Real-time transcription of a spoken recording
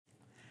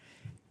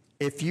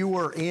If you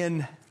were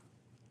in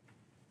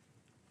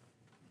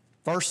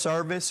first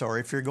service or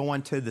if you're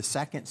going to the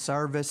second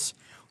service,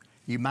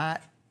 you might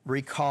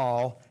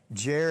recall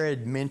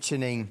Jared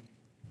mentioning,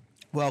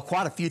 well,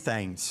 quite a few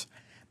things,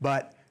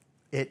 but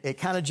it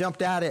kind of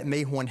jumped out at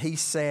me when he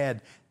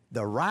said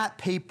the right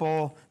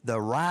people,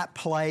 the right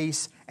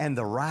place, and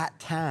the right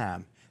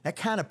time. That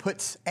kind of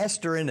puts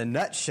Esther in a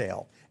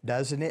nutshell,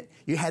 doesn't it?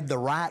 You had the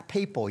right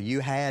people.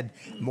 You had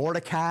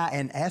Mordecai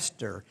and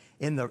Esther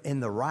in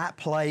the right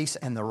place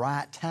and the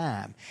right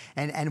time.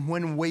 And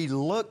when we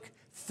look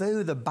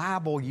through the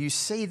Bible, you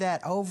see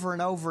that over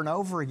and over and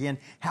over again,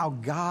 how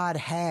God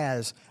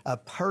has a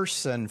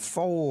person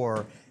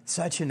for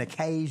such an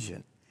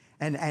occasion.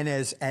 And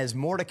as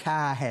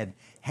Mordecai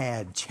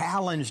had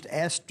challenged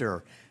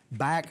Esther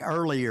back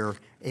earlier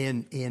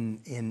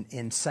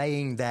in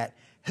saying that,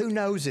 who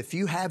knows if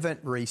you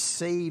haven't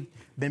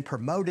been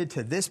promoted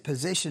to this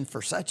position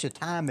for such a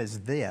time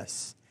as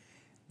this,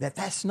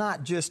 that's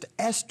not just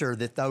Esther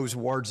that those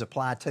words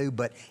apply to,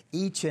 but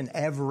each and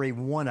every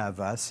one of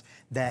us,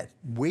 that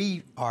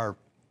we are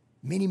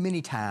many,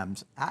 many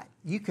times,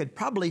 you could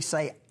probably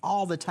say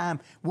all the time,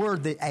 we're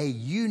a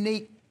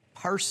unique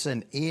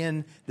person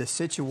in the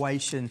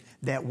situation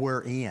that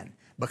we're in,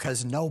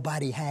 because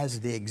nobody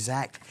has the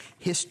exact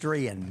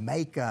history and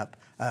makeup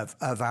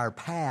of our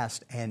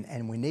past,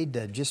 and we need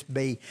to just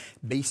be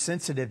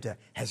sensitive to,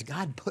 has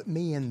God put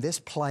me in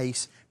this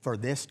place for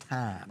this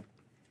time?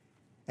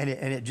 And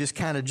it just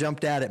kind of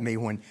jumped out at me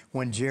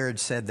when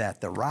Jared said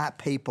that, the right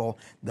people,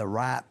 the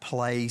right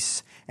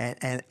place,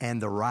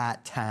 and the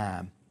right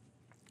time.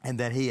 And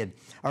that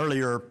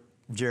earlier,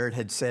 Jared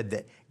had said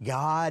that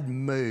God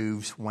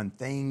moves when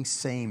things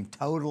seem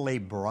totally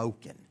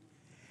broken.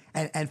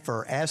 And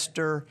for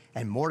Esther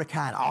and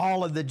Mordecai and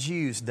all of the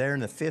Jews there in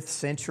the 5th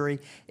century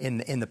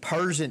in the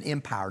Persian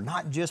Empire,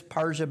 not just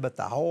Persia, but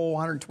the whole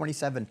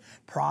 127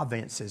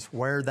 provinces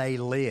where they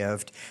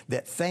lived,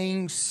 that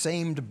things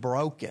seemed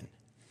broken.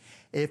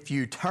 If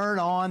you turn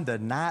on the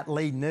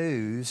nightly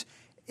news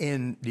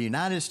in the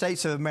United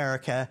States of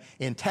America,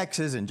 in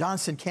Texas, in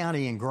Johnson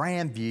County, in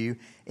Grandview,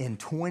 in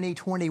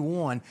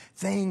 2021,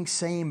 things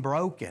seem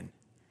broken.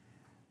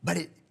 But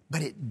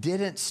it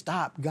didn't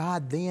stop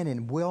God then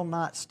and will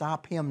not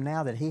stop Him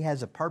now, that He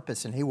has a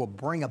purpose and He will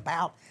bring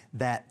about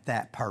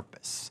that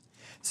purpose.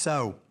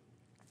 So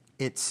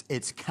it's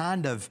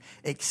kind of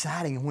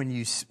exciting when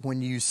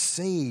you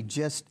see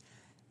just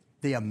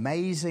the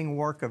amazing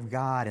work of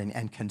God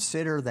and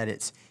consider that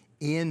it's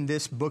in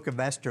this book of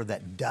Esther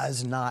that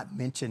does not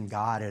mention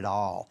God at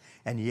all,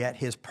 and yet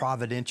His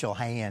providential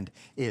hand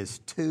is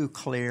too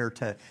clear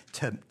to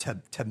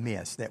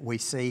miss. That we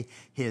see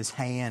His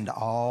hand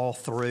all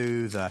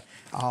through the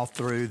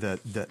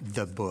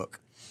book.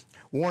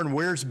 Warren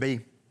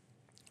Wiersbe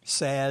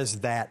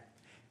says that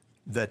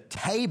the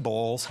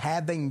tables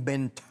having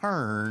been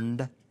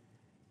turned,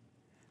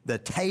 the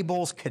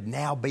tables could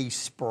now be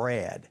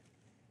spread.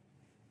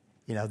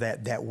 You know,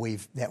 that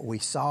we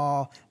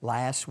saw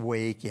last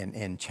week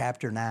in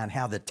chapter 9,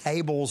 how the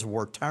tables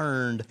were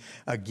turned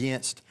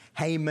against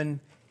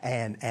Haman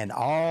and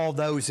all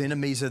those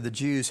enemies of the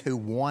Jews who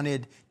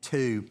wanted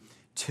to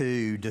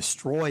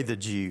destroy the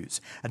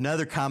Jews.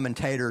 Another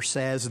commentator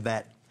says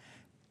that,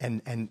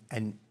 and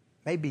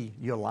maybe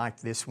you'll like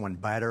this one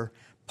better,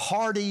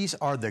 parties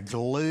are the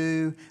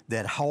glue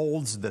that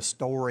holds the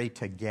story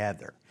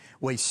together.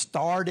 We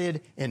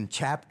started in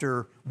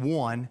chapter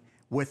 1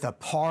 with a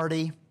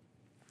party,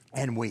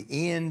 and we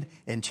end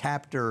in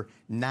chapter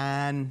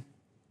 9,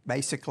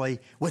 basically,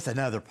 with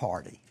another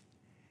party.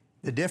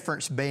 The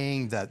difference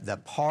being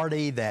the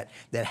party that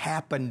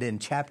happened in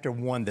chapter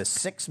 1, the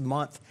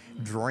 6-month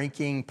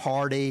drinking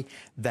party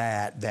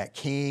that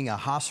King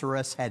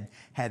Ahasuerus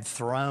had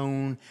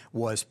thrown,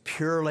 was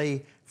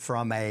purely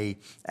from a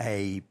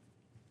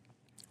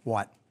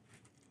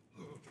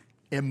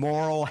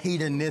immoral,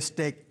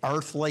 hedonistic,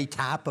 earthly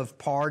type of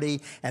party,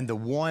 and the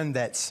one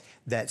that's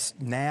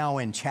now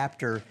in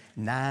chapter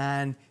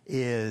 9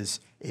 is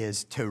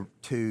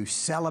to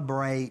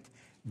celebrate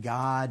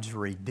God's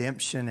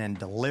redemption and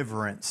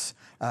deliverance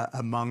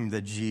among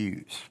the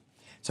Jews.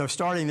 So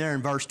starting there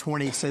in verse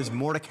 20, it says,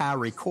 Mordecai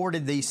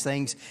recorded these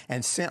things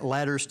and sent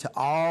letters to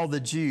all the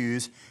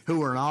Jews who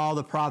were in all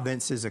the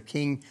provinces of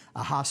King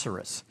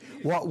Ahasuerus.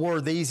 What were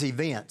these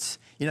events?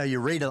 You know, you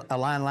read a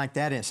line like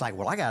that, and it's like,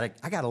 well, I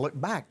gotta look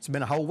back. It's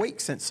been a whole week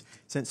since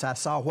I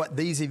saw what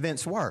these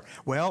events were.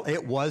 Well,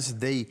 it was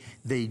the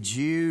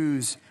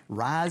Jews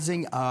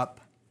rising up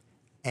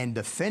and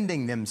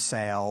defending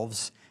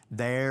themselves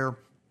there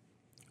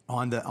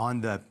on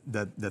the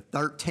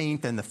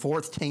 13th and the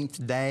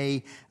 14th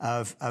day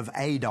of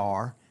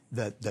Adar,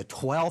 the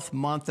 12th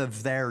month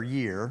of their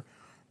year,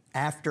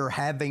 after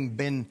having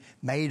been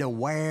made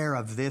aware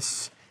of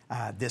this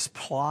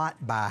plot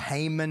by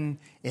Haman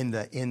in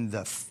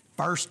the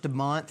first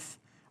month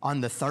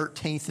on the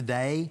 13th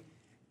day,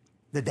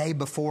 the day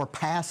before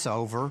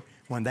Passover,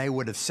 when they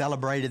would have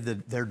celebrated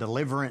their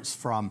deliverance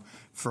from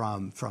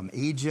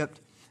Egypt.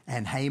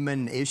 and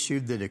Haman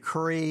issued the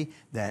decree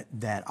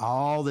that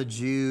all the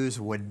Jews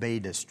would be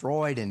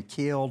destroyed and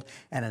killed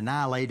and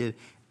annihilated.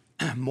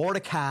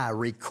 Mordecai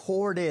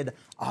recorded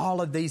all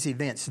of these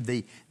events,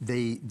 the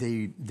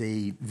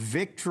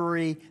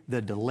victory,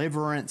 the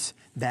deliverance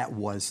that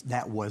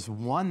was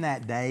won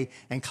that day,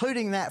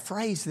 including that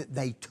phrase that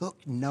they took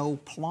no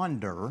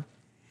plunder.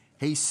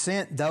 He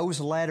sent those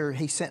letters.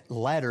 He sent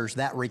letters,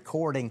 that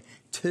recording,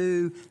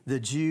 to the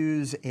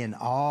Jews in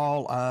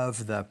all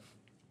of the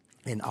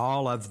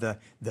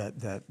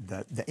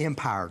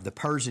empire, the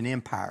Persian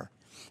Empire.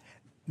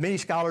 Many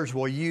scholars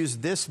will use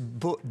this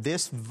book,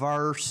 this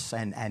verse,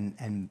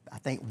 and I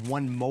think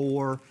one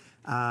more.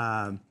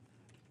 They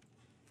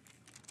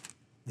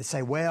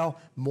say, well,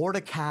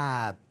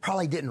 Mordecai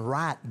probably didn't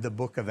write the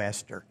book of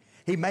Esther.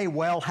 He may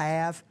well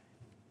have.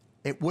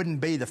 It wouldn't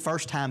be the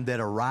first time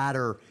that a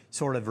writer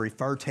sort of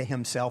referred to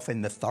himself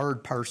in the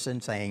third person,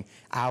 saying,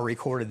 I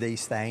recorded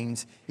these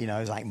things. You know,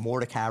 it's like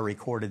Mordecai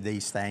recorded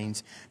these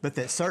things. But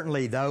that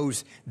certainly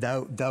those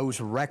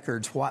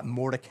records, what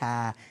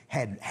Mordecai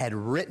had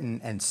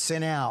written and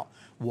sent out,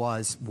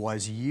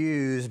 was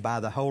used by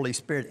the Holy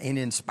Spirit in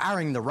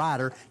inspiring the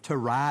writer to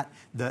write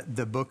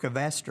the book of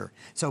Esther.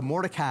 So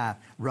Mordecai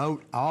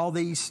wrote all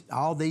these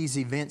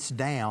events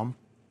down,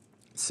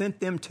 sent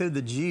them to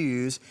the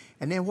Jews,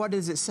 and then what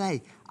does it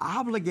say?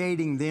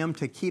 Obligating them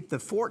to keep the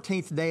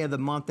 14th day of the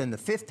month and the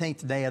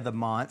 15th day of the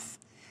month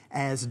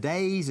as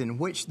days in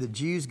which the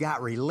Jews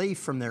got relief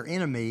from their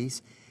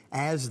enemies,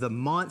 as the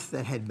month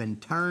that had been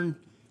turned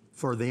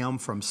for them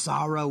from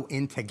sorrow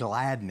into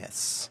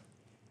gladness.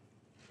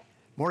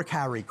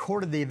 Mordecai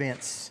recorded the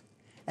events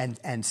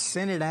and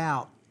sent it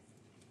out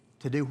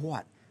to do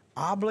what?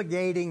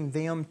 Obligating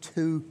them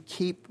to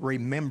keep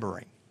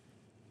remembering.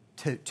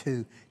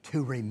 To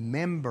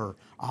remember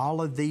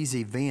all of these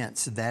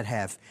events that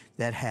have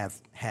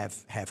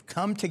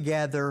come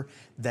together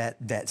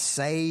that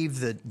save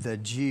the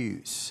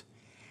Jews.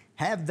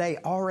 Have they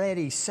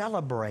already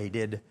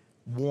celebrated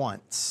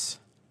once?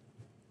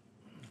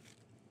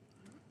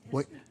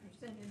 What?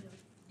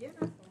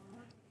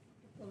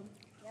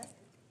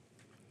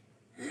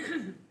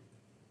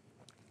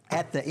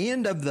 At the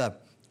end of the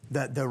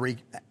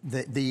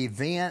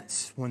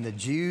events, when the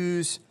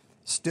Jews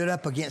stood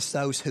up against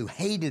those who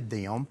hated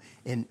them,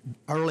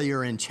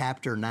 earlier in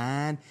chapter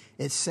 9,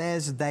 it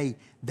says they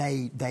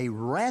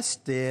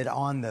rested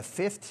on the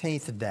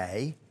 15th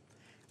day,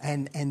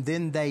 and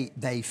then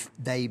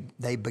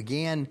they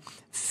began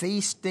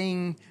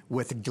feasting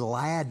with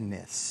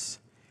gladness.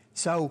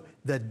 So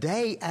the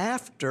day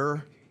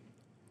after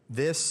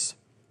this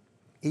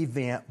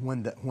event,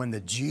 when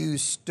the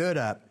Jews stood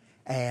up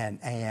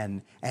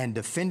and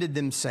defended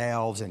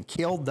themselves and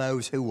killed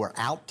those who were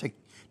out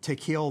to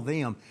kill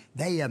them,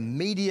 they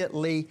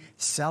immediately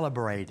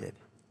celebrated.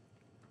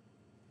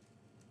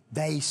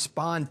 They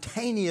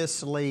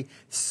spontaneously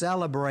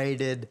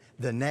celebrated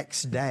the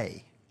next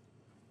day.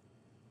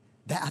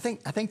 I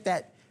think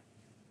that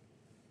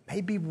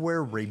maybe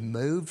we're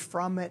removed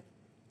from it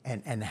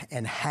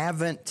and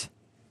haven't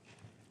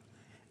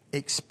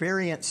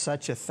experienced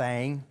such a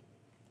thing,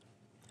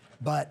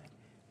 but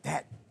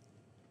that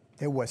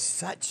there was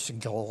such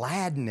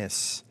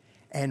gladness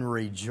and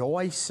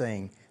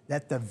rejoicing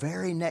that the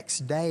very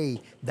next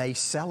day they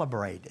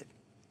celebrated.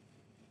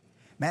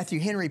 Matthew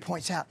Henry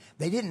points out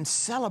they didn't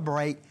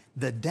celebrate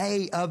the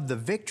day of the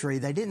victory.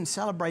 They didn't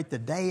celebrate the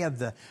day of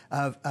the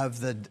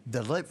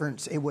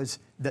deliverance. It was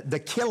the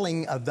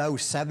killing of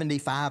those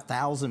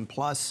 75,000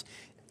 plus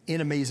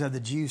enemies of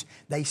the Jews.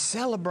 They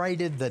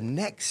celebrated the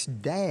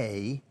next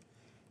day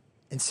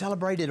and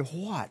celebrated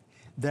what?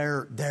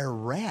 Their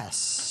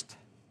rest.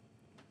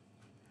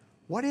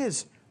 What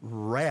is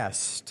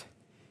rest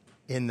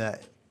in the...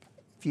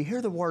 If you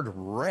hear the word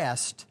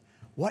rest,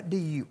 what do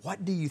you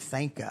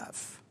think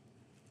of?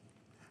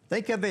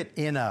 Think of it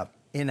in a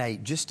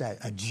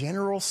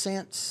general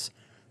sense,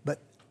 but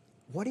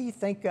what do you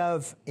think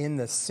of in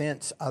the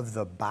sense of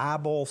the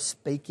Bible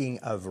speaking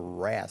of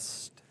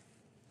rest?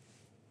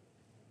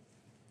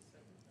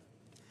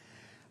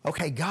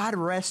 Okay, God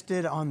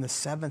rested on the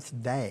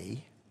seventh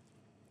day.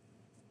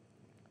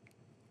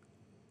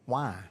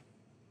 Why?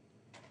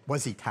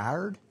 Was he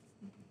tired?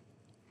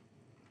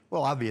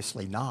 Well,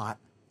 obviously not.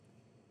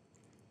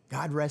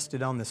 God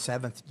rested on the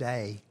seventh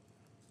day.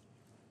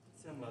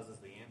 It symbolizes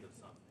the end of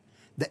something.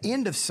 The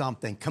end of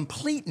something,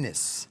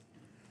 completeness.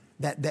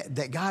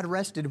 That God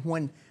rested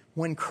when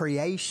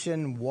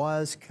creation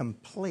was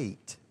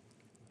complete.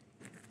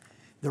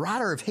 The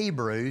writer of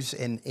Hebrews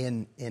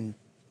in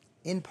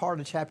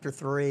part of chapter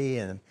 3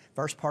 and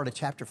first part of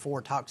chapter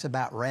 4 talks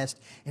about rest,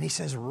 and he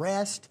says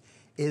rest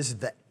is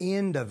the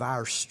end of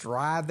our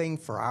striving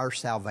for our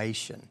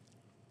salvation.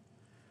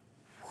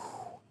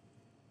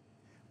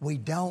 We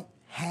don't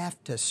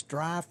have to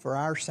strive for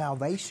our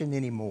salvation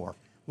anymore.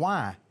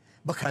 Why?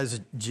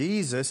 Because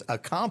Jesus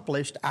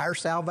accomplished our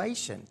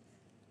salvation.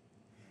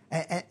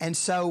 And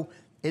so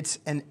it's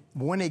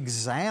one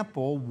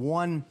example,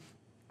 one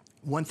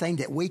thing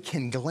that we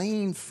can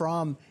glean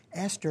from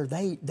Esther.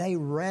 They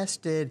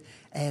rested,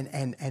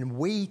 and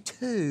we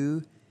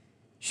too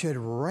should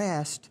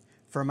rest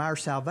from our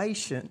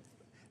salvation,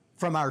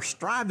 from our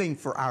striving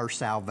for our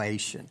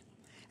salvation.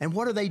 And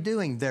what are they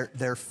doing?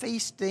 They're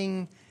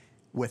feasting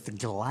with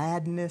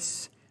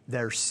gladness.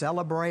 They're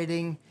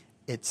celebrating.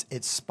 It's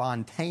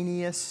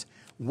spontaneous.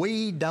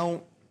 We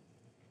don't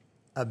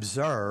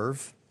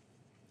observe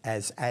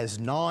as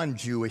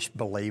non-Jewish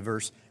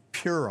believers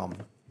Purim,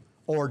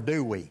 or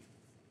do we?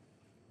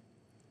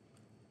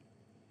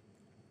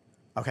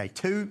 Okay,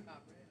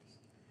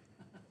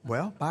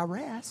 by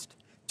rest.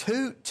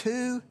 Two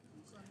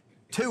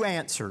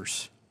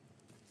answers,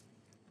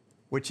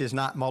 which is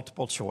not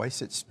multiple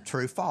choice, it's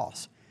true,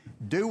 false.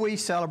 Do we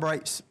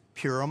celebrate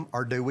Purim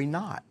or do we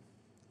not?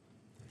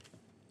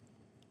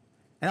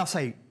 And I'll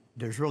say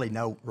there's really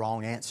no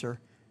wrong answer.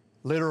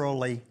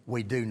 Literally,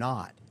 we do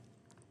not.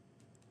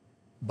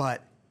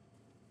 But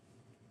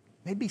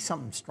maybe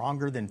something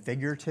stronger than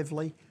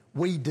figuratively,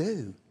 we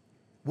do.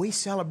 We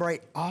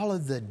celebrate all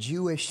of the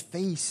Jewish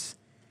feasts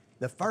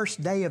the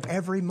first day of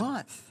every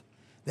month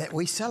that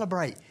we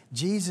celebrate.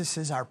 Jesus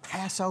is our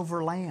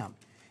Passover lamb.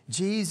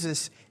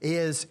 Jesus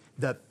is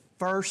the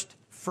first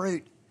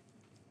fruit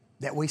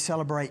that we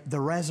celebrate, the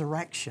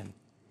resurrection.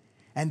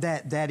 And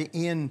that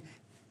in,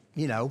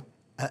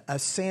 a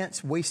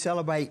sense, we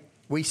celebrate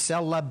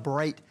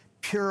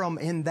Purim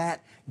in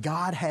that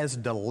God has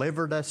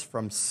delivered us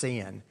from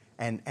sin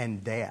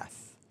and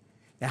death.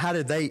 Now, how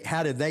did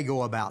they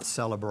go about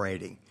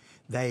celebrating?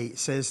 They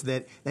says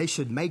that they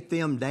should make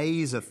them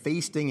days of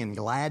feasting and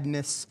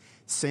gladness,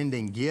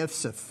 sending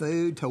gifts of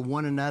food to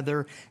one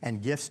another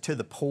and gifts to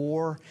the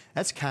poor.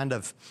 That's kind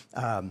of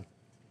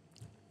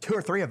 2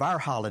 or 3 of our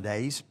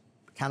holidays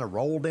kind of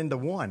rolled into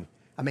one.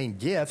 I mean,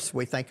 gifts,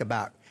 we think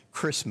about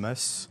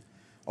Christmas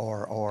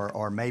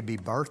or maybe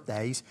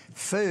birthdays.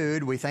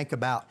 Food, we think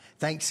about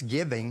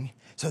Thanksgiving.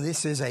 So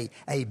this is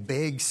a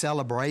big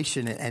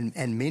celebration,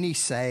 and many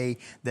say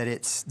that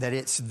it's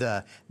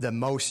the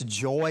most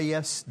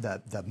joyous,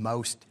 the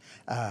most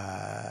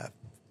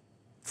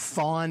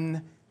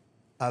fun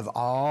of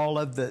all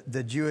of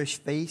the Jewish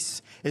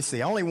feasts. It's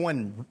the only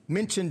one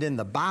mentioned in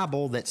the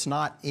Bible that's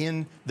not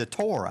in the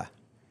Torah.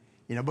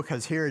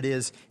 Because here it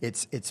is,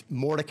 it's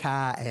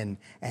Mordecai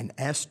and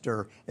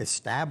Esther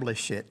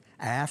establish it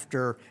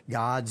after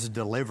God's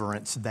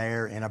deliverance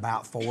there in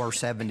about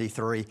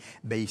 473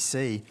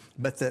 BC.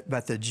 But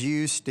the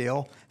Jews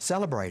still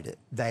celebrate it.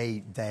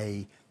 They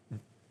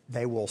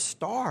will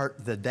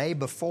start the day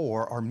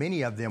before, or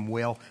many of them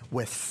will,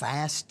 with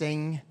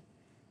fasting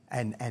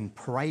and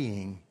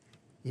praying,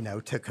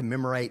 to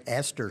commemorate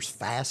Esther's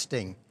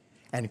fasting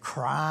and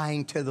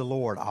crying to the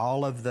Lord,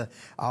 all of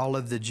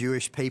the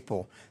Jewish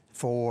people,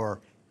 for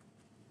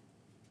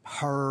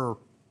her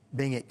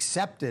being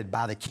accepted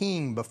by the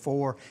king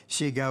before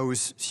she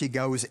goes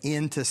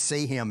in to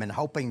see him, and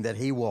hoping that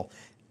he will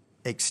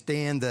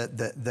extend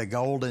the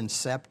golden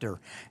scepter.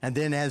 And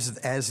then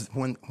as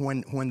when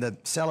the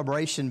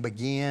celebration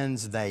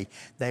begins, they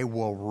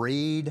will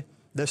read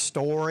the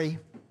story.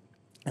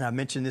 And I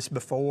mentioned this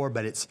before,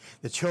 but it's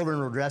the children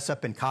will dress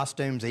up in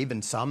costumes.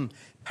 Even some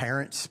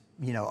parents,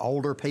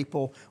 older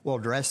people will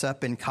dress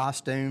up in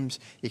costumes.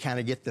 You kind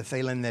of get the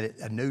feeling that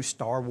a new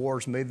Star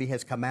Wars movie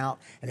has come out,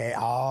 and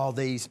all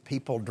these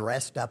people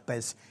dressed up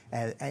as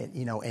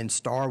in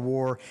Star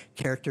Wars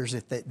characters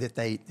that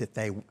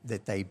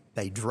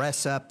they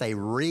dress up. They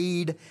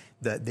read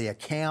the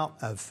account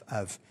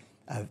of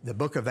the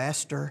book of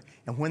Esther,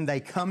 and when they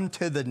come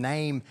to the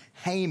name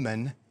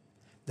Haman,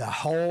 the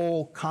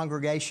whole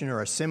congregation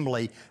or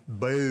assembly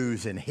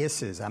boos and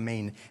hisses. I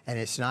mean, and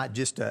it's not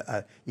just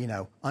a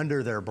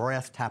under their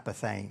breath type of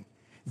thing.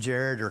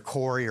 Jared or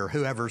Corey or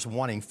whoever's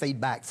wanting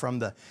feedback from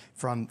the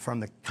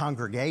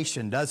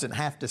congregation doesn't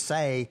have to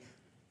say,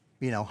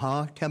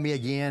 tell me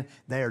again.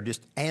 They are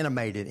just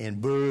animated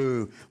in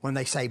boo. When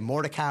they say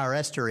Mordecai or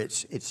Esther,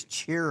 it's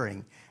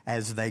cheering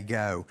as they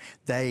go.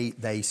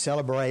 They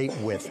celebrate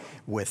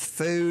with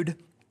food.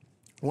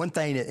 One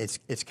thing,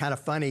 it's kind of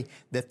funny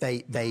that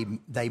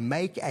they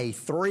make a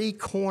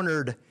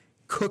 3-cornered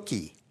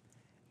cookie.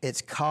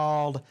 It's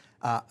called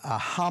a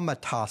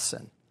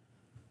hamatossin.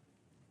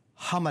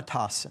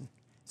 Hamatossin.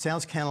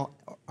 Sounds kind of,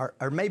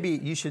 or maybe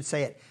you should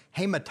say it,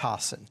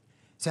 hamatossin.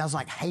 Sounds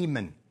like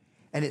Haman.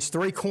 And it's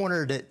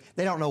 3-cornered.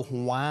 They don't know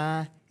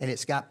why, and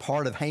it's got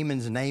part of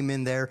Haman's name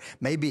in there.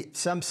 Maybe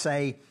some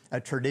say a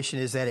tradition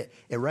is that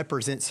it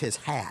represents his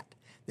hat,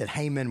 that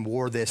Haman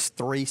wore this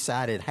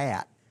 3-sided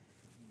hat.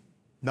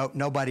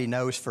 Nobody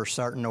knows for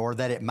certain, or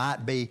that it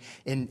might be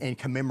in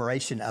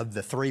commemoration of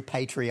the 3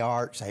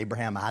 patriarchs,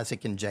 Abraham,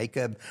 Isaac, and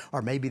Jacob,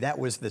 or maybe that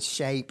was the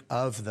shape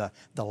of the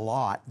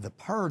lot, the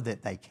pur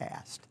that they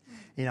cast.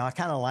 I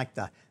kind of like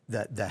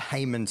the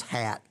Haman's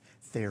hat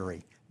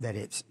theory, that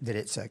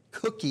it's a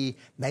cookie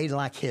made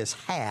like his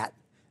hat,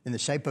 in the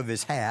shape of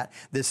his hat,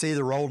 that's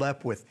either rolled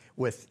up with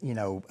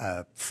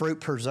fruit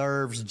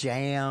preserves,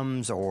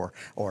 jams, or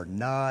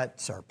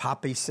nuts, or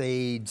poppy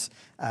seeds,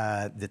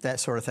 that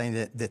sort of thing,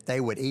 that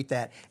they would eat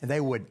that. And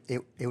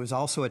it was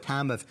also a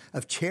time of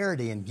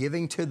charity and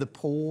giving to the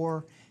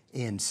poor,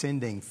 in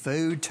sending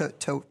food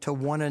to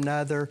one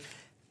another.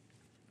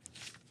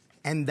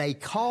 And they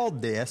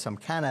called this, I'm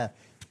kind of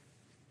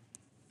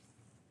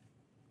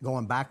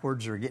going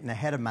backwards or getting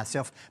ahead of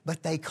myself,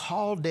 but they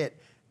called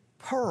it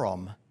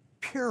Purim.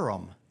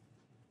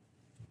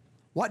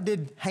 What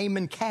did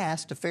Haman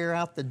cast to figure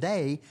out the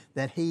day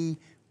that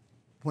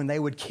when they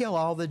would kill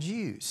all the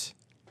Jews?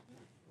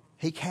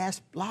 He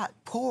cast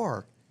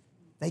poor.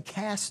 They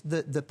cast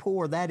the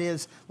poor, that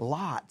is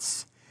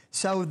lots.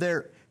 So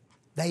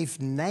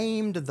they've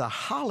named the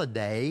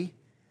holiday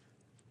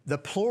the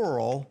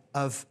plural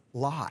of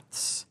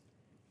lots,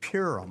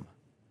 Purim.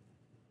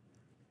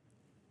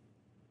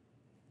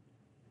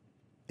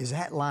 Is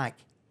that like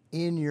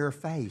in your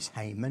face,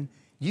 Haman?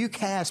 You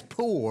cast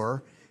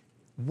poor.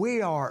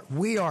 We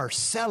are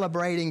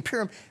celebrating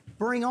Purim.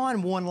 Bring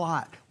on one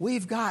lot.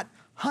 We've got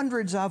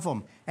hundreds of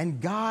them,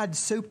 and God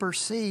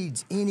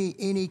supersedes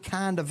any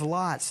kind of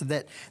lots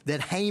that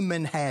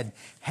Haman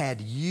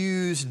had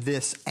used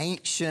this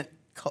ancient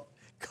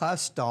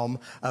custom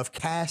of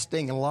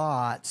casting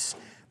lots,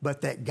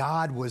 but that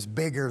God was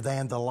bigger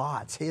than the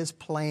lots. His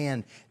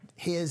plan,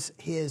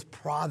 his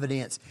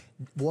providence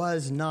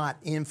was not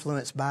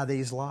influenced by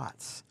these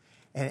lots.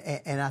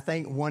 And I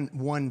think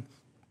one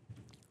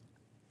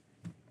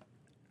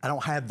I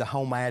don't have the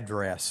home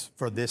address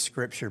for this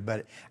scripture,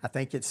 but I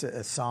think it's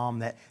a psalm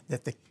that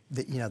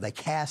they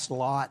cast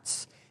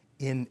lots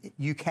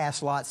you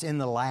cast lots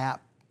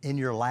in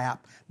your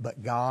lap,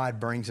 but God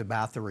brings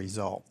about the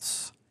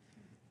results.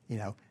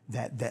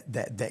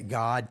 That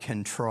God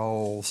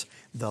controls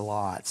the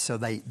lots. So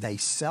they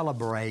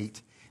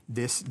celebrate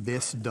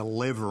this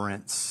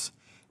deliverance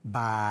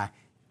by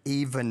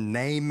even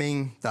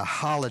naming the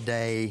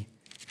holiday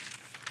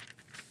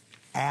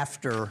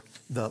after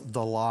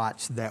the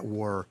lots that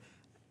were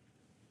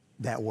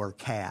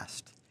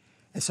cast.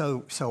 And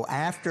so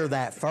after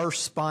that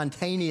first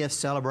spontaneous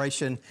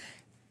celebration,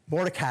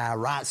 Mordecai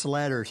writes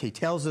letters. He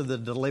tells of the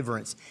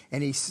deliverance,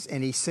 and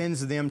he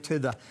sends them to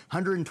the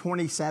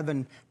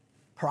 127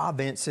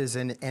 provinces,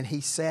 and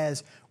he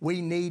says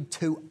we need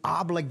to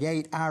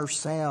obligate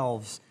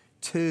ourselves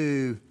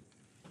to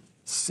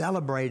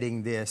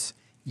celebrating this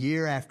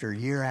year after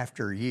year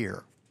after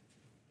year.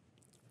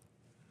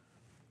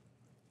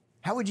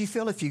 How would you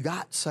feel if you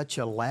got such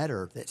a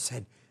letter that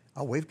said,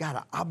 "Oh, we've got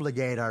to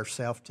obligate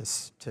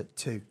ourselves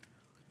to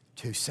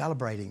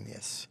celebrating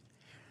this"?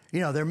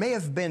 There may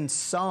have been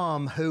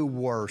some who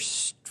were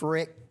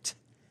strict,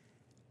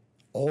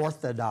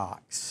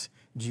 orthodox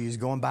Jews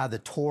going by the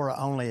Torah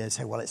only and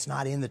say, "Well, it's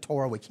not in the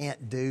Torah. We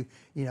can't do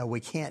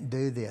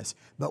this."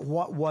 But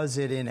what was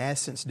it in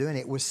essence doing?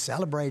 It was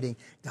celebrating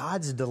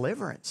God's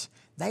deliverance.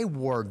 They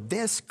were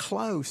this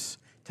close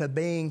to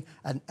being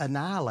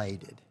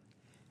annihilated.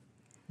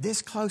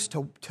 This close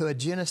to a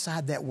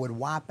genocide that would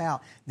wipe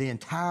out the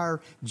entire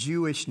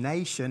Jewish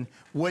nation,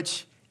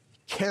 which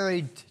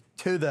carried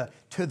to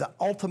the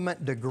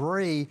ultimate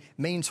degree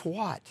means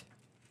what?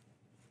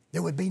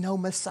 There would be no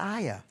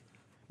Messiah,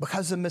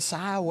 because the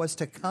Messiah was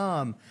to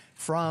come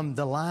from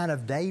the line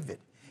of David.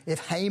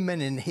 If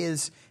Haman and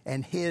his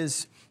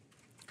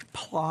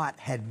plot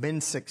had been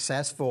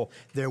successful,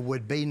 there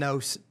would be no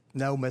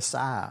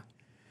Messiah,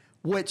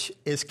 which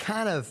is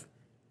kind of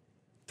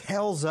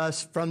tells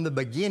us from the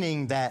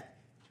beginning that,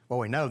 well,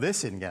 we know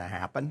this isn't going to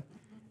happen.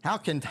 How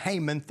can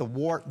Haman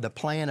thwart the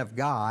plan of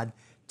God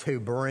to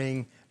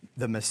bring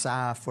the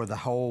Messiah for the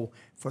whole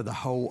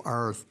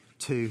earth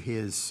to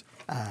his,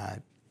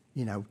 to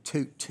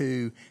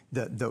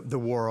the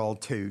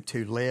world to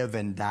live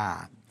and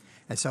die?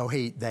 And so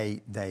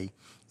they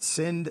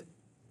send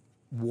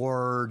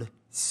word,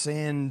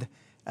 send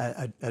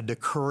a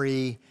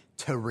decree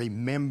to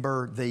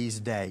remember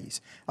these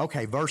days.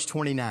 Okay, verse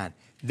 29.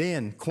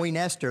 Then Queen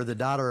Esther, the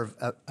daughter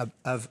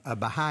of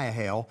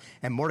Abihail,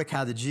 and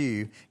Mordecai the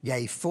Jew,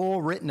 gave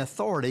full written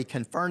authority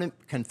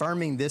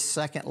confirming this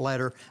second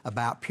letter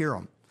about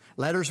Purim.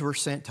 Letters were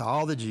sent to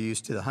all the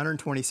Jews to the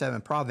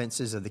 127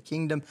 provinces of the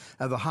kingdom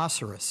of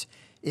Ahasuerus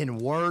in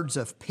words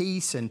of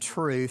peace and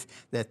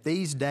truth, that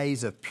these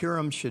days of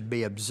Purim should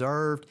be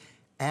observed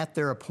at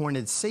their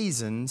appointed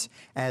seasons,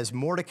 as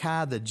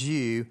Mordecai the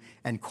Jew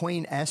and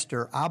Queen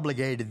Esther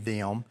obligated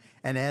them,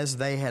 and as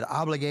they had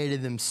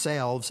obligated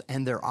themselves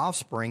and their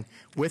offspring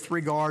with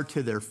regard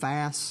to their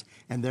fasts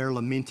and their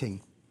lamenting.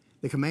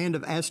 The command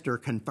of Esther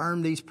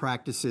confirmed these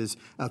practices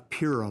of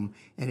Purim,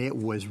 and it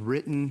was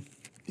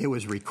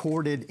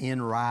recorded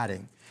in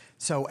writing.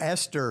 So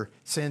Esther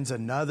sends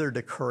another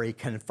decree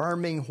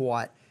confirming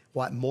what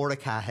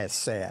Mordecai has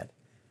said.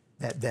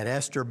 That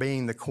Esther,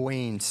 being the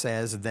queen,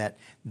 says that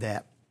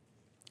I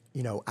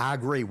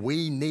agree.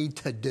 We need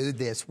to do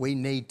this. We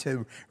need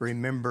to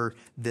remember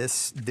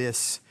this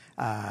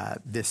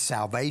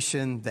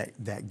salvation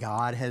that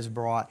God has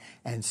brought,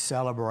 and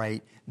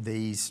celebrate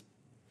these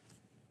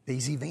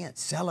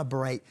events.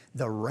 Celebrate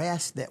the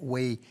rest that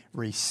we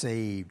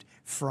received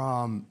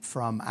from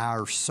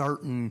our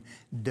certain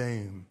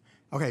doom.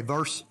 Okay,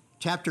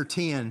 chapter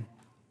 10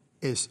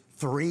 is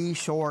 3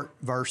 short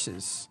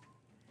verses.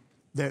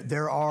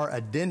 There are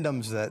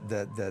addendums that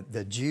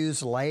the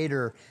Jews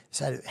later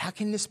said, how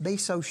can this be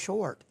so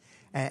short?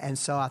 And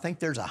so I think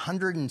there's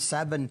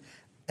 107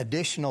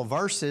 additional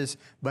verses,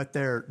 but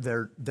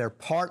they're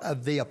part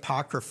of the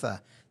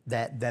Apocrypha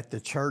that the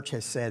church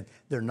has said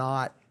they're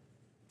not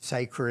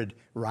sacred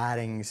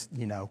writings.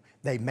 You know,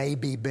 they may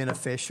be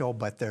beneficial,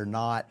 but they're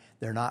not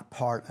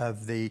part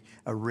of the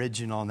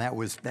original. And that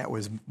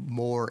was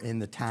more in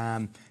the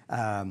time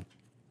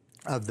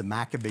of the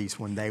Maccabees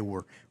when they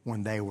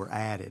were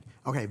added.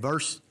 Okay,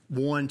 verse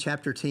 1,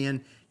 chapter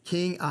 10.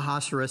 King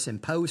Ahasuerus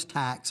imposed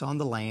tax on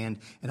the land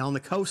and on the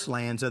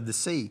coastlands of the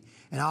sea,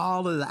 and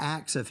all of the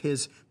acts of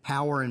his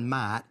power and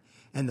might,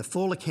 and the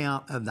full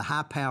account of the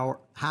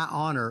high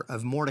honor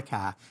of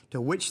Mordecai, to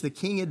which the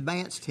king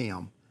advanced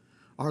him.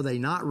 Are they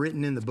not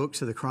written in the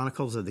books of the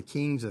chronicles of the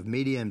kings of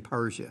Media and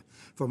Persia?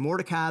 For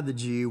Mordecai the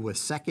Jew was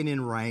second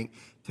in rank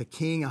to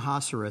King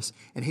Ahasuerus,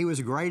 and he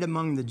was great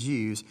among the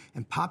Jews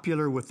and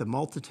popular with the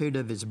multitude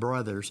of his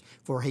brothers,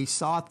 for he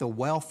sought the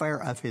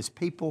welfare of his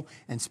people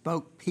and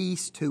spoke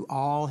peace to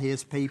all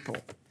his people.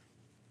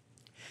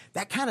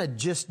 That kind of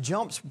just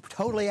jumps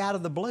totally out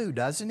of the blue,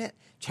 doesn't it?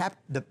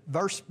 The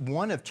verse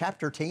 1 of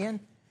chapter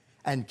 10,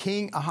 and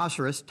King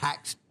Ahasuerus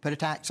put a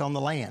tax on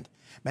the land.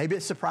 Maybe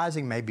it's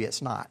surprising, maybe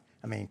it's not.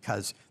 I mean,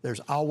 because there's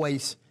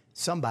always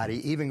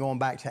somebody, even going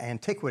back to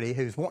antiquity,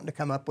 who's wanting to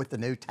come up with the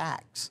new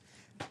tax.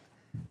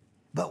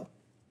 But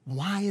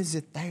why is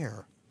it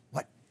there?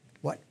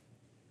 What?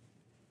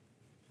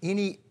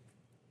 Any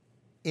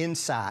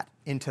insight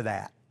into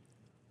that?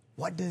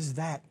 What does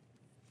that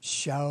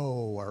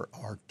show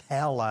or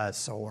tell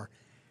us? Or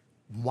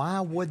why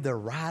would the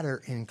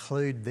writer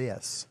include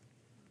this?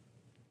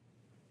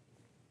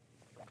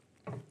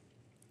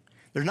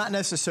 There's not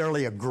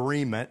necessarily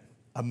agreement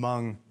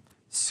among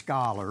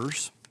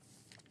scholars,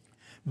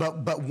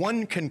 but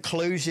one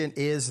conclusion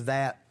is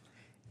that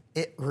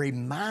it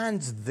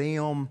reminds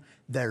them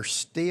they're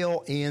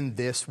still in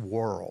this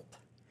world,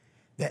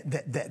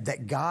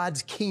 that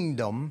God's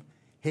kingdom,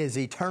 his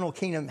eternal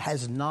kingdom,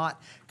 has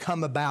not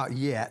come about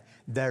yet.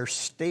 They're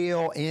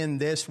still in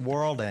this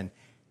world, and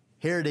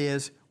here it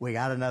is, we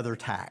got another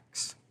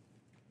tax.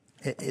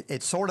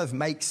 It sort of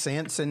makes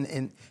sense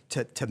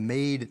to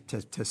me,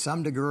 to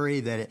some degree,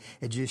 that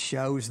it just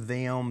shows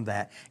them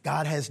that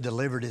God has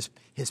delivered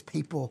his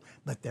people,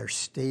 but they're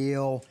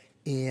still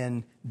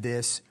in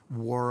this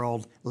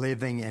world,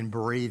 living and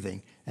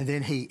breathing. And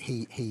then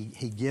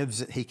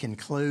he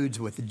concludes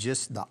with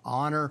just the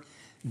honor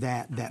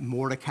that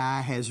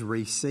Mordecai has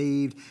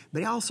received.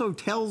 But he also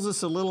tells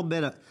us a little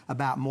bit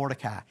about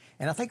Mordecai.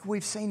 And I think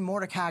we've seen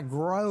Mordecai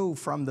grow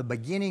from the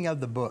beginning of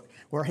the book,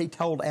 where he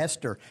told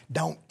Esther,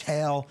 don't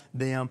tell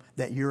them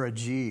that you're a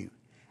Jew.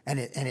 And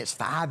it's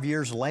 5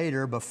 years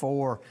later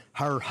before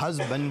her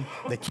husband,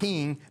 the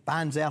king,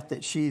 finds out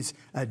that she's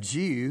a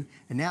Jew.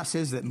 And now it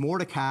says that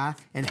Mordecai,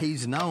 and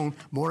he's known,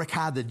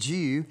 Mordecai the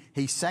Jew,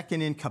 he's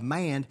second in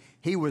command.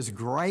 He was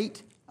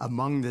great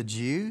among the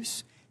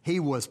Jews. He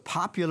was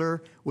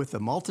popular with the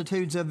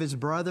multitudes of his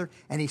brother,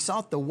 and he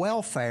sought the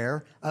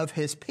welfare of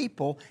his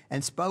people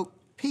and spoke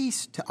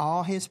peace to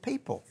all his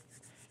people.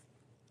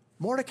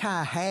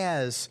 Mordecai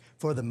has,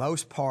 for the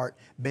most part,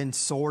 been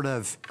sort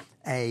of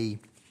an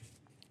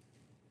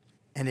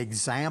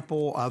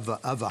example of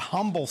a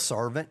humble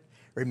servant.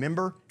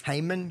 Remember,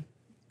 Haman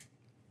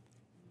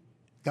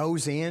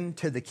goes in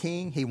to the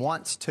king. He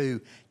wants to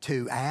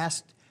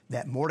ask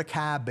that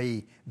Mordecai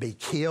be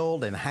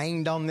killed and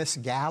hanged on this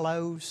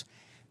gallows.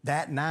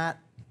 That night,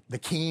 the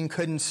king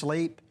couldn't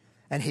sleep,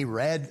 and he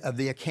read of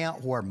the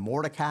account where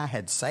Mordecai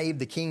had saved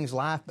the king's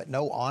life, but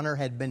no honor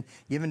had been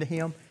given to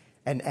him.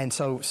 And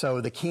so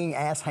the king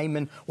asked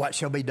Haman, what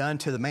shall be done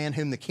to the man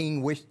whom the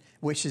king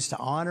wishes to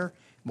honor?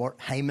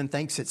 Haman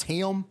thinks it's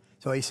him,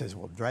 so he says,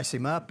 well, dress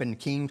him up in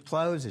king's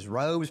clothes, his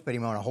robes, put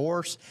him on a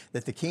horse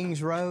that the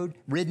king's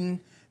ridden,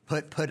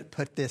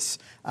 put this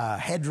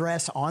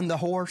headdress on the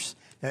horse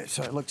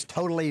so it looks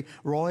totally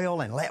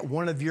royal, and let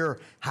one of your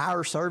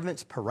higher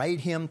servants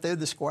parade him through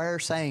the square,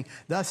 saying,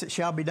 thus it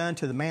shall be done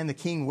to the man the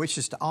king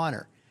wishes to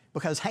honor.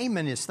 Because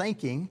Haman is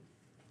thinking,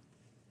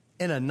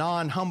 in a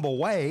non-humble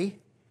way,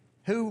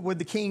 who would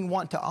the king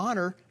want to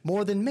honor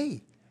more than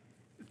me?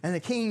 And the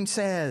king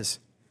says,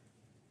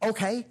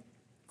 okay,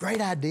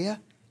 great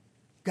idea.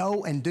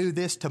 Go and do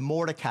this to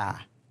Mordecai.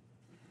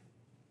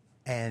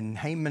 And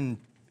Haman,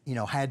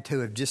 had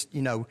to have just,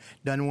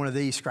 done one of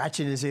these,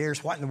 scratching his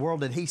ears. What in the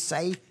world did he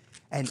say?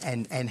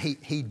 And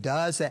he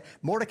does that.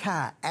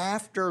 Mordecai,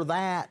 after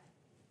that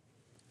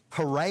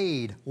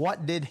parade,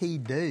 what did he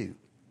do?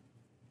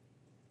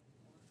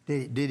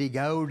 Did he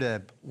go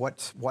to,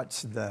 what's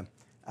the,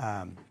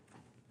 I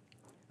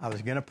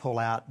was going to pull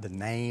out the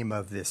name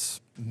of this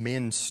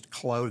men's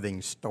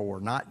clothing store,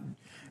 not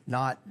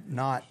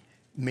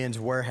Men's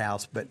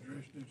Warehouse, but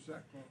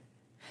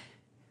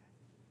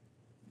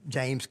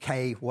James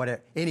K.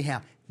 whatever.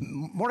 Anyhow,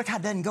 Mordecai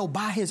doesn't go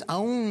buy his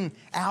own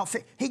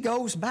outfit. He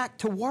goes back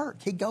to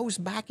work. He goes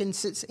back and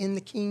sits in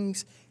the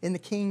king's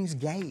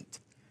gate.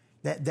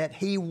 That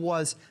he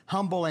was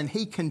humble, and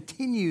he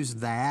continues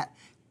that.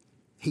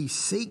 He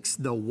seeks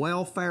the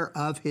welfare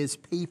of his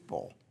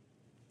people.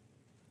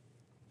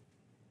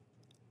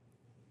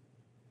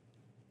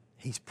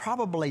 he's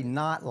probably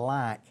not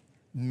like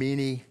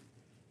many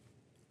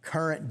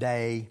current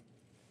day,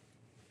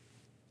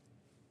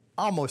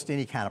 almost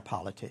any kind of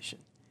politician.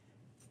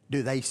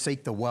 Do they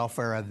seek the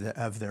welfare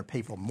of their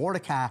people?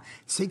 Mordecai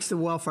seeks the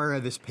welfare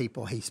of his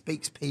people. He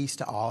speaks peace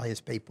to all his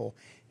people.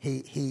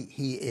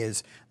 He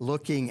is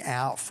looking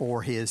out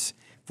for his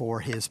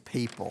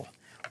people.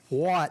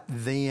 What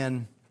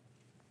then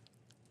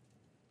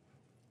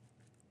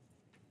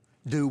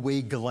do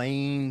we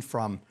glean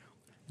from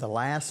the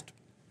last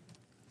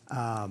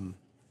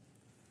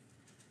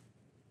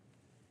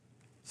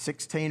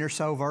 16 or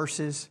so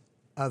verses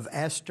of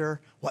Esther?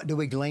 What do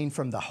we glean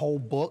from the whole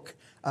book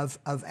of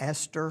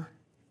Esther?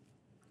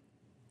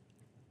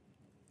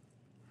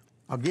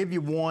 I'll give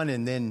you one,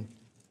 and then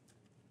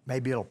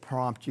maybe it'll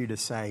prompt you to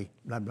say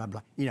blah, blah,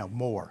 blah,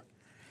 more.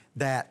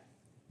 That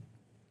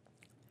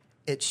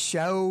it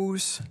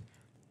shows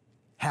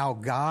how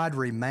God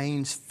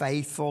remains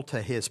faithful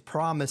to his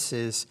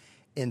promises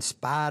in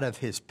spite of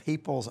his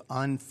people's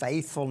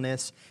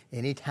unfaithfulness,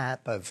 any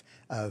type of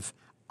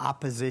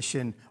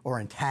opposition or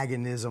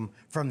antagonism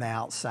from the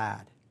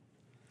outside.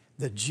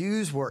 The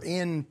Jews were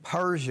in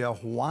Persia.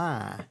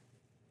 Why?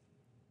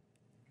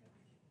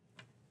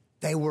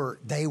 They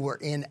were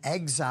in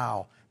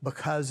exile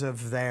because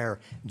of their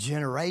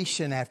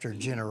generation after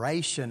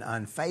generation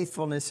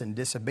unfaithfulness and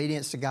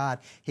disobedience to God.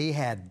 He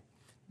had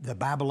the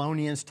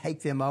Babylonians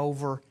take them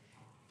over.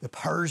 The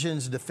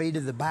Persians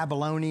defeated the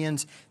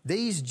Babylonians.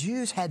 These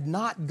Jews had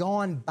not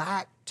gone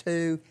back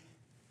to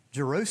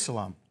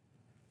Jerusalem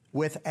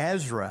with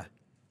Ezra,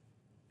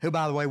 who,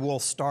 by the way, we'll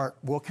kind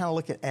of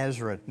look at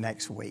Ezra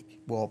next week.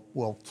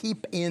 We'll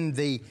keep in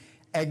the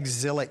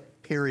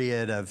exilic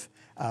period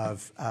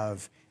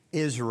of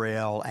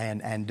Israel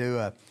and do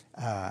a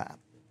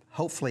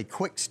hopefully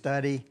quick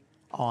study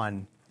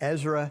on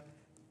Ezra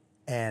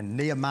and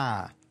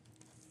Nehemiah,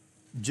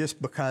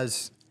 just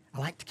because I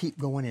like to keep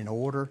going in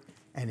order,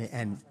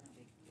 and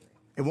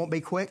it won't be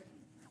quick.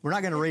 We're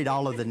not going to read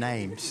all of the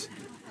names.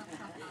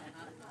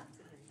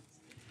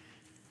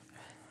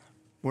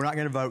 We're not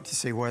going to vote to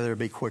see whether it'll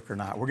be quick or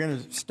not. We're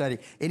going to study.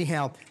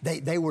 Anyhow,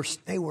 they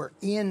were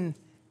in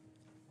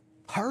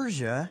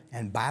Persia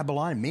and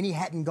Babylon. Many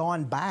hadn't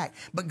gone back.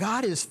 But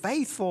God is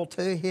faithful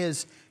to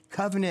his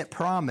covenant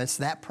promise,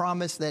 that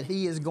promise that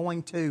he is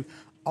going to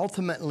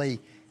ultimately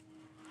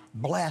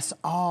bless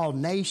all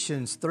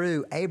nations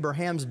through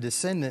Abraham's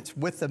descendants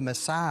with the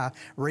Messiah,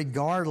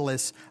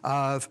 regardless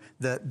of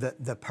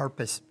the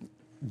purpose,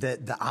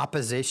 the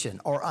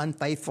opposition or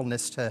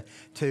unfaithfulness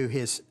to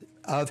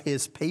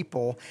his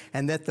people,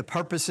 and that the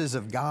purposes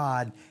of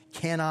God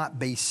cannot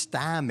be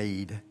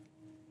stymied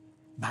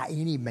by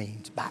any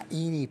means, by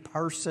any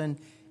person,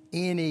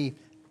 any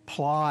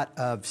plot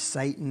of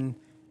Satan.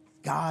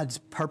 God's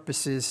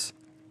purposes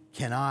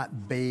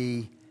cannot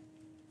be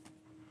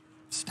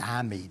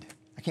stymied.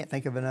 I can't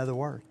think of another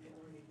word.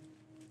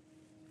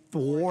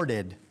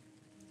 Thwarted.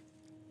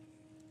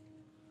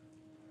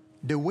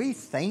 Do we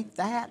think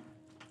that?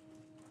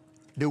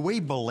 Do we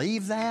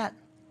believe that?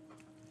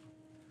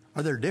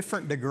 Are there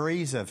different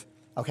degrees of,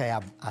 okay,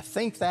 I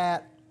think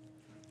that,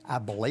 I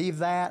believe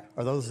that?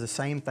 Are those the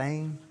same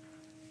thing?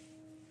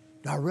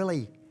 Do I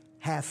really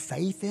have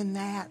faith in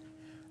that?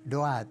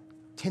 Do I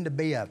tend to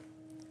be a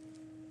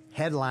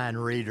headline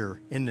reader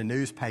in the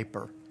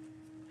newspaper?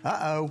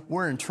 Uh-oh,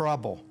 we're in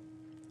trouble.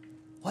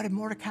 What did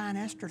Mordecai and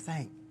Esther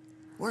think?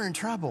 We're in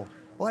trouble.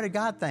 What did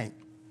God think?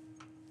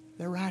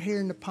 They're right here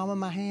in the palm of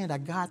my hand. I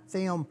got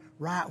them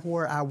right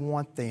where I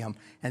want them.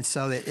 And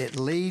so it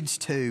leads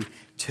to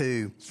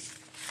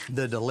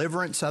the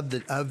deliverance of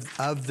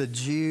the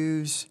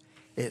Jews.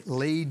 It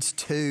leads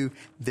to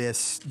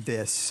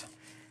this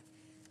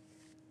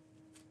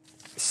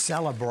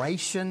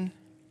celebration.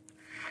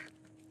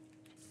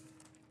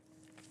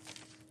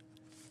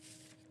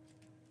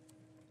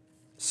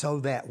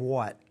 So that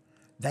what?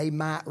 They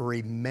might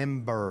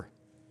remember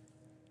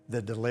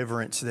the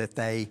deliverance that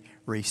they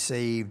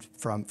received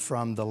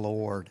from the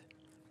Lord.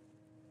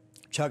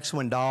 Chuck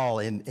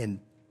Swindoll, in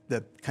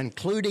the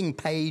concluding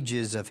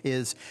pages of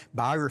his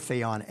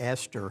biography on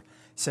Esther,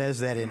 says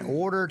that in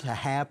order to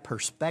have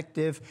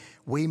perspective,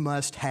 we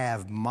must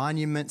have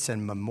monuments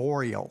and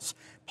memorials,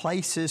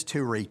 places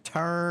to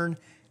return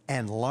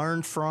and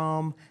learn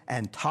from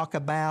and talk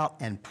about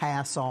and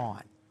pass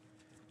on.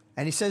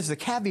 And he says the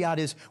caveat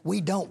is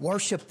we don't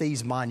worship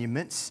these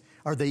monuments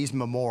or these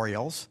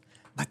memorials,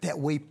 but that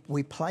we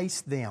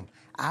place them.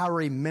 I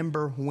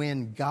remember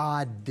when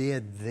God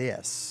did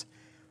this.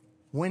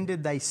 When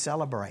did they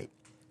celebrate?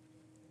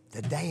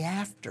 The day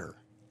after.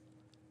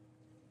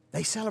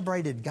 They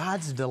celebrated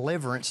God's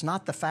deliverance,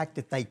 not the fact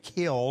that they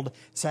killed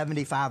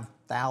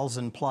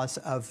 75,000 plus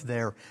of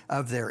their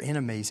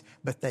enemies,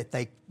 but that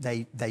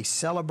they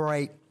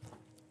celebrate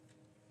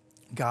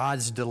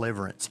God's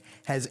deliverance.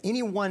 Has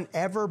anyone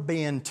ever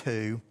been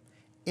to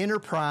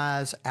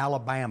Enterprise,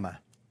 Alabama?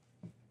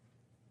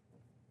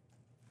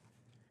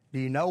 Do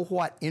you know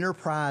what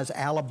Enterprise,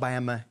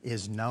 Alabama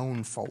is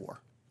known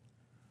for?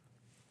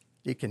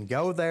 You can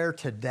go there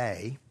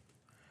today,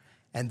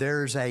 and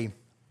there's a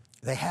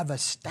they have a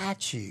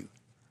statue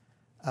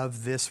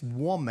of this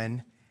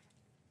woman,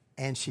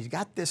 and she's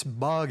got this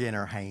bug in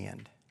her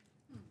hand.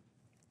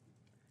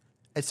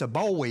 It's a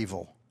boll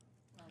weevil.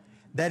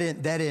 That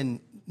in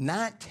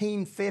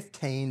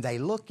 1915, they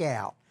look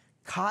out.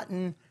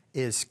 Cotton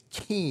is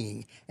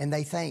king, and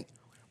they think,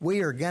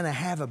 we are going to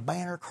have a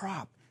banner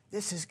crop.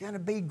 This is going to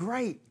be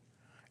great.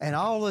 And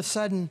all of a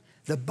sudden,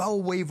 the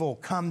boll weevil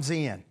comes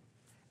in.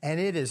 And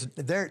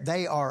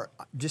they are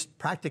just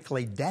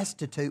practically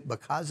destitute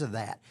because of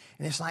that.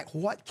 And it's like,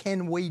 what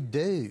can we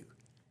do?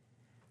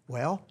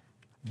 Well,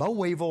 boll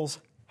weevils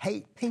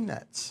hate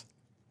peanuts.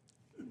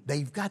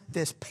 They've got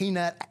this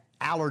peanut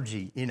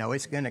allergy.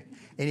 It's going to,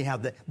 anyhow,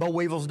 the boll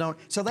weevils don't.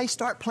 So they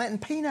start planting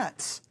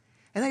peanuts.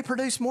 And they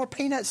produce more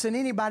peanuts than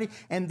anybody,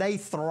 and they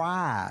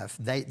thrive.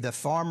 The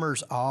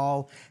farmers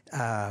all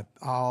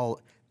are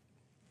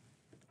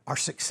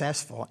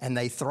successful, and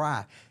they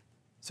thrive.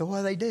 So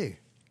what do?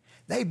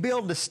 They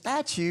build a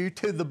statue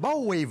to the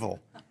boll weevil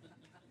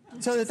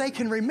so that they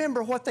can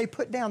remember what they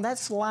put down.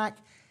 That's like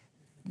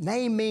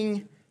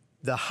naming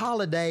the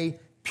holiday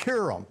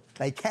Purim.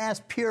 They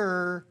cast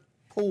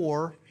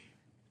poor,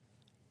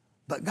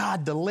 but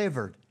God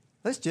delivered.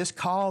 Let's just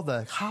call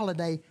the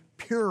holiday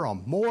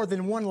Purim, more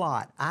than one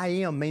lot. I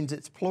am means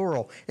it's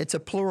plural. It's a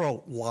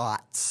plural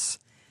lots.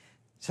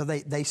 So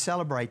they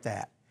celebrate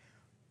that.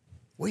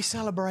 We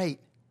celebrate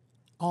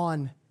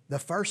on the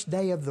first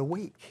day of the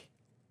week.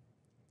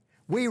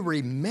 We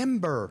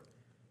remember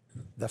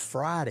the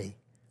Friday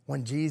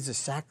when Jesus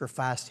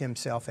sacrificed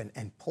himself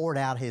and poured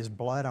out his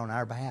blood on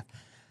our behalf.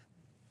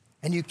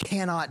 And you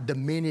cannot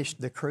diminish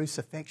the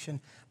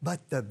crucifixion,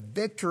 but the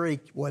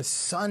victory was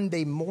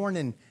Sunday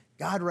morning.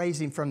 God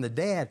raised him from the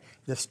dead.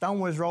 The stone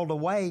was rolled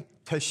away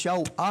to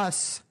show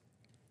us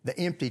the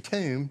empty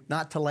tomb,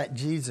 not to let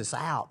Jesus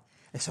out.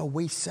 And so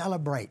we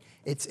celebrate.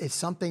 It's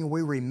something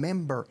we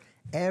remember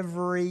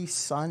every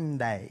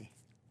Sunday.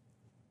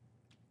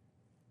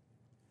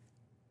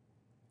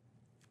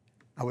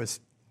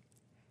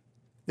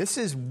 This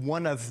is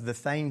one of the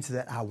things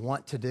that I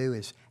want to do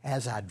is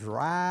as I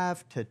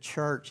drive to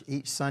church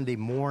each Sunday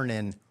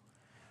morning,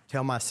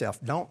 tell myself,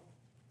 don't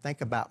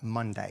think about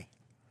Monday.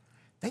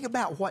 Think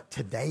about what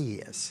today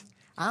is.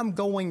 I'm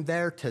going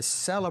there to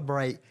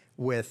celebrate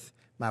with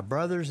my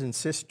brothers and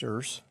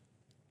sisters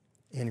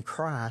in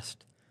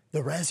Christ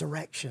the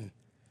resurrection,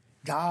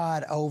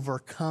 God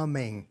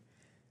overcoming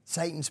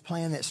Satan's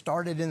plan that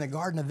started in the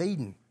Garden of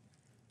Eden,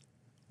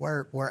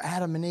 where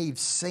Adam and Eve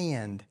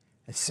sinned,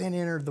 and sin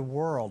entered the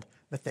world,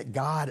 but that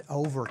God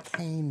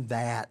overcame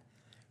that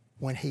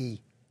when he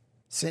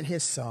sent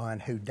his Son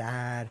who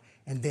died,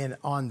 and then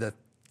on the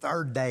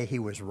third day he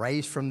was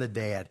raised from the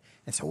dead.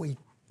 And so we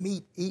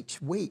meet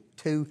each week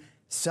to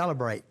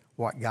celebrate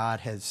what God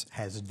has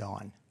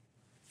done.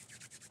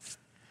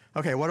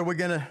 Okay, what are we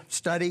going to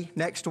study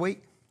next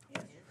week?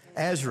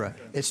 Ezra.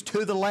 It's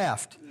to the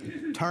left.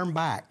 Turn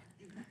back.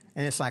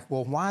 And it's like,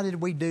 well, why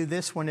did we do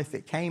this one if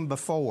it came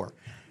before?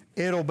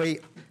 It'll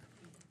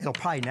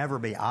probably never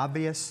be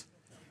obvious,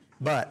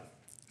 but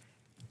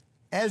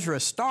Ezra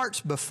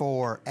starts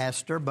before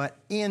Esther but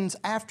ends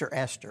after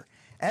Esther.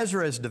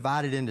 Ezra is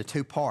divided into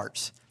two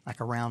parts,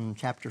 like around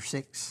chapter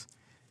 6.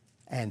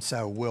 And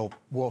so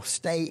we'll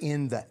stay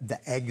in the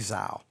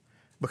exile,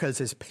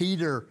 because as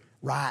Peter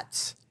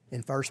writes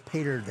in 1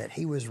 Peter that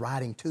he was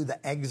writing to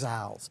the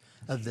exiles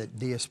of the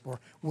diaspora,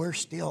 we're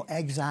still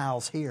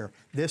exiles here.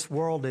 This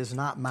world is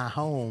not my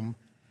home.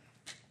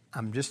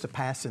 I'm just a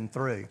passing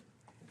through.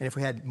 And if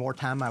we had more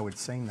time, I would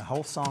sing the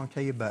whole song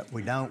to you, but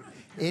we don't.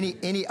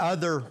 Any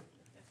other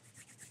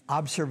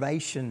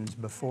observations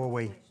before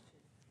we?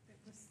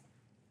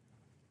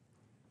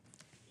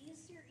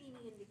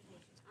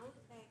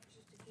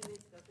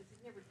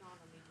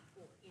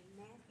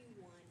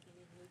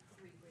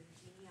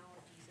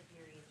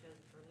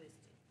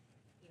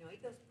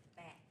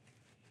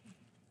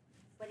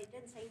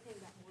 Say anything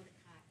about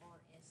Mordecai or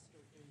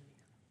Esther in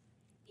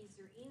there. Is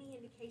there any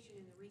indication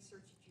in the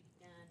research that you've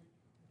done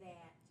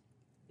that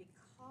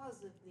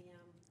because of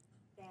them,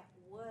 that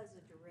was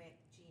a direct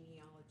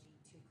genealogy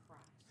to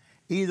Christ?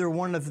 Either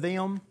one of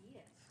them?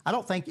 Yes. I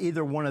don't think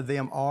either one of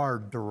them are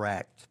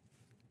direct.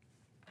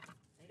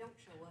 They don't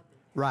show up in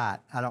there. Right.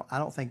 I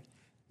don't think,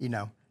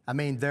 I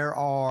mean, there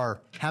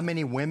are how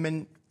many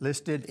women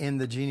listed in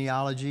the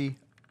genealogy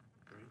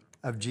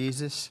of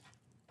Jesus?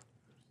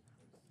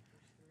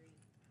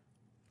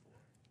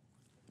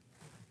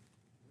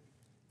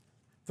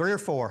 3 or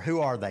 4.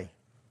 Who are they?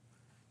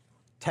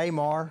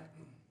 Tamar,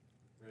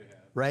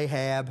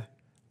 Rahab,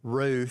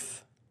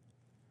 Ruth,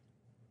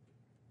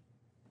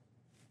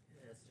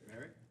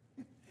 Mary.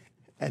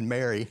 And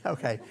Mary.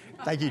 Okay.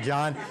 Thank you,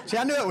 John. See,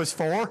 I knew it was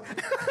 4.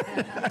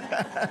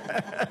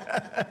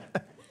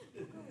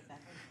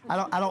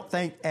 I don't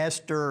think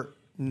Esther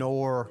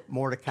nor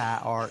Mordecai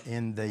are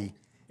in the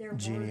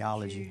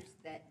genealogy. There were Jews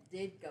that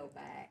did go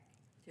back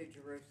to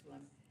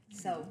Jerusalem,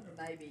 so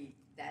maybe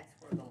that's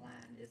where the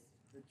line is.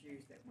 The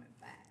Jews that went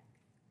back,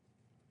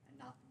 and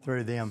not the Through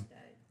ones that them. stayed.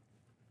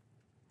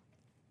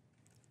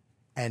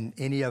 And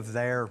any of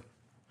their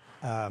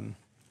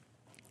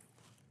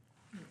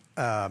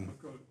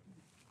Because,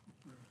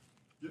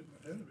 getting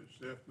ahead of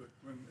itself, but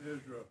when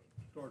Ezra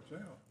starts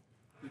out,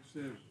 it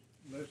says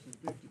less than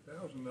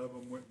 50,000 of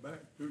them went back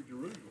to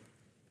Jerusalem.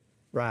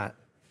 Right.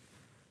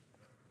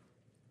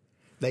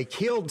 They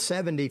killed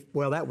 70,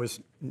 well, that was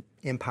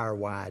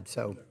empire-wide,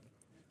 so. And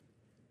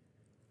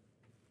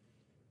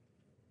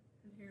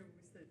here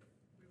we said,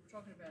 we were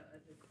talking about a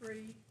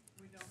decree,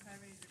 we don't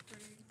have any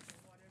decree or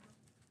whatever.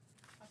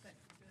 I think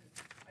we do,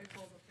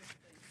 April the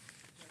 15th.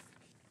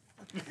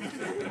 I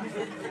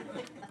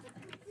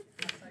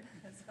think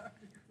that's our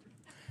decree.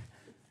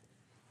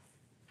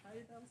 Pay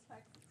those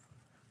taxes.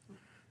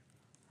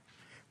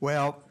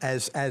 Well,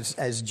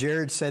 as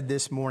Jared said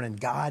this morning,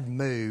 God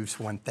moves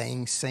when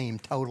things seem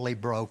totally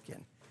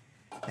broken.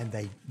 And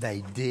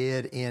they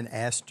did in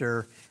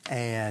Esther,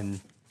 and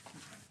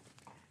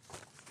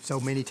so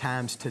many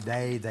times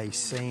today they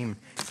seem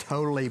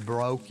totally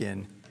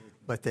broken,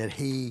 but that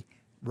He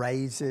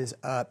raises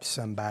up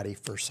somebody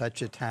for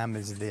such a time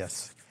as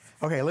this.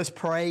 Okay, let's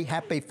pray.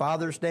 Happy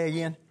Father's Day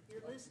again.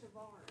 Your list of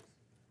ours.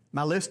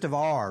 My list of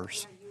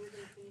ours. Yeah, you were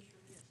going to finish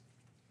your list.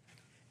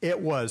 It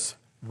was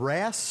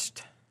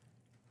rest.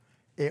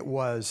 It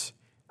was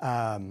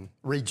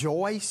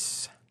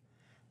rejoice,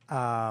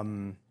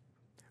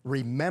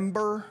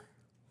 remember.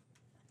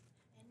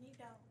 And you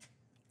don't.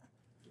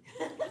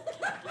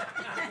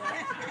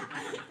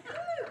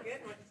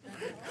 Good one.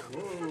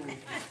 Whoa,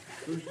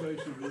 who says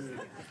it is?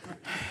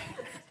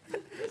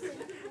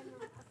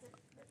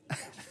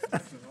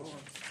 That's an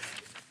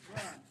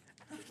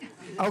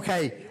R.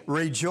 Okay,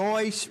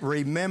 rejoice,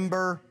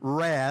 remember,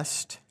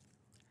 rest.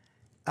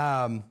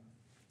 And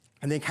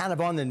then kind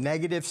of on the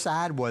negative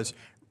side was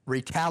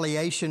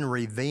retaliation,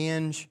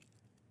 revenge,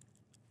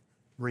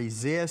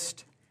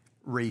 resist,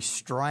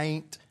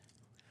 restraint.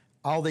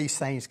 All these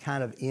things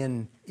kind of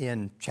in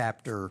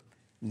chapter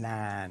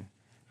 9.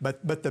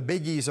 But the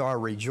biggies are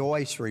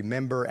rejoice,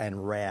 remember,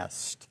 and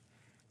rest.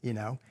 You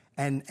know,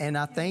 and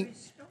I think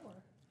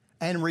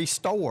and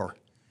restore.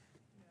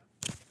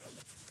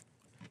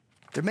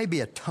 There may be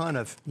a ton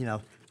of,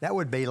 that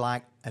would be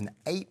like an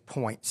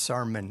 8-point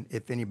sermon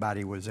if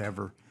anybody was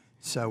ever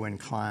so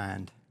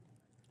inclined.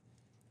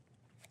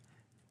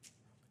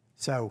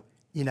 So,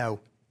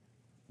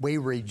 we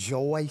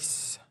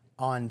rejoice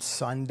on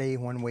Sunday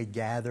when we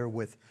gather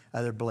with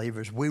other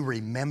believers. We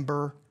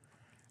remember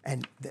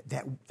and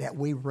that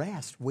we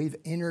rest. We've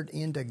entered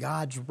into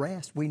God's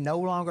rest. We no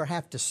longer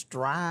have to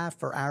strive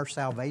for our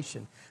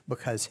salvation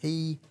because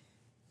He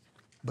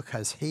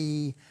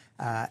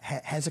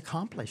has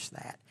accomplished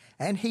that.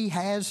 And He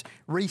has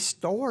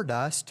restored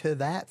us to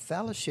that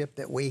fellowship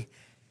that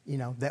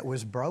that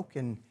was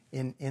broken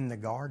in the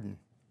garden.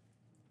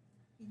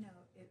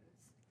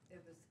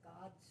 It was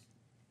God's,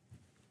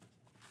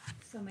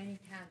 so many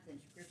times in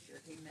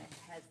Scripture, He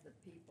has the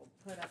people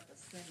put up a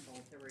symbol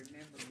to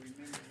remember.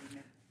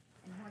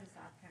 And what is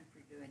our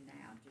country doing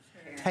now?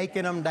 Just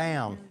Taking them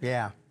down.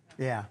 Yeah.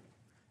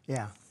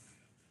 They're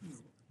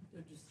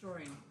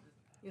destroying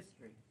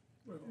history.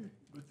 Well,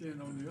 but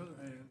then on the other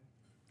hand,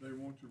 they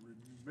want to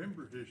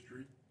remember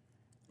history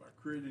by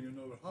creating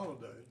another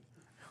holiday,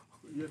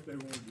 but yet they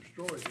want to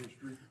destroy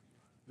history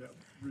that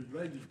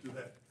related to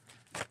that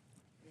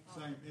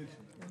same incident.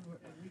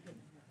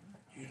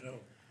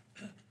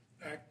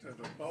 Back to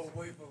the boll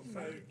weevil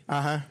thing.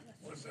 Uh-huh. I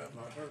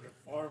heard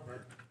a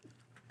farmer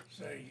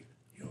say,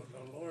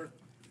 the Lord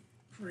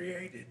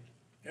created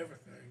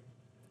everything.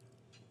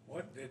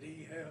 What did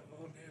He have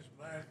on His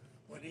mind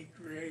when He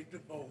created the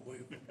boll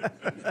weevil?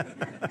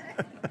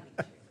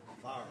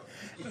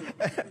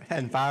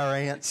 And fire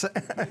ants.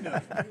 Yeah,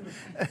 fire.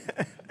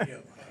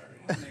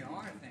 On the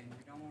R thing,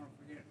 we don't want to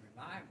forget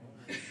revival.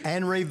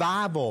 And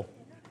revival.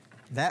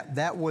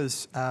 That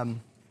was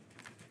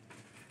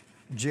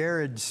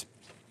Jared's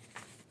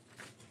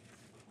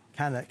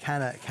kind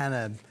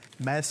of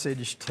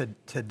message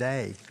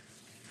today.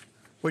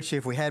 Which,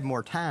 if we had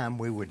more time,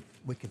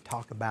 we could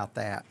talk about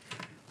that.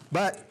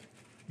 But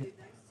Do they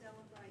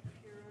celebrate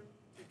Purim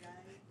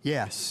today?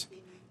 yes.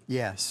 Celebrate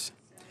it?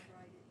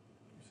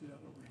 See, I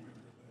don't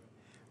remember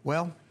that.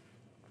 Well,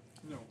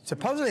 No.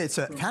 supposedly it's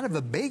a kind of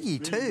a biggie Being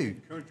too.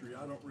 in the country,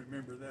 I don't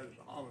remember that as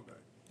a holiday.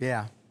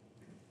 Yeah.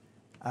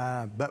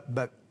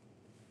 But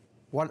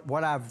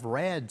what I've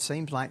read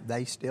seems like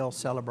they still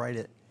celebrate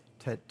it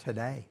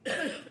today.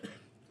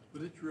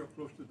 But it's real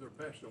close to their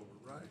Passover,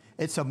 right?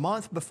 It's a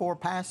month before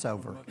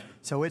Passover.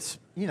 So it's,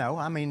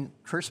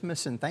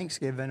 Christmas and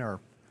Thanksgiving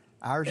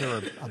ours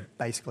are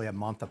basically a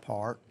month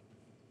apart.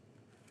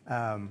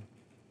 Well,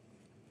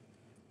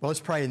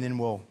 let's pray and then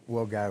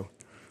we'll go.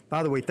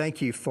 Father, we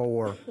thank You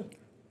for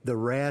the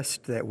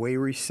rest that we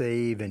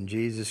receive in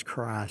Jesus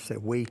Christ,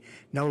 that we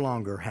no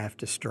longer have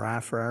to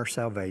strive for our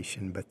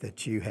salvation, but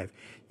that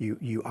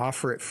you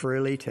offer it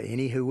freely to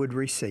any who would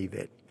receive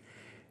it.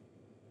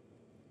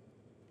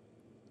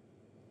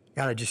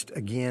 God, I just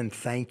again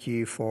thank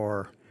You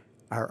for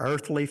our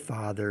earthly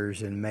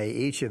fathers, and may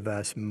each of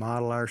us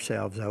model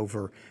ourselves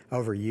over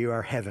You,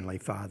 our heavenly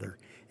Father.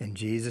 In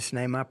Jesus'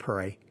 name I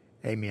pray,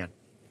 amen.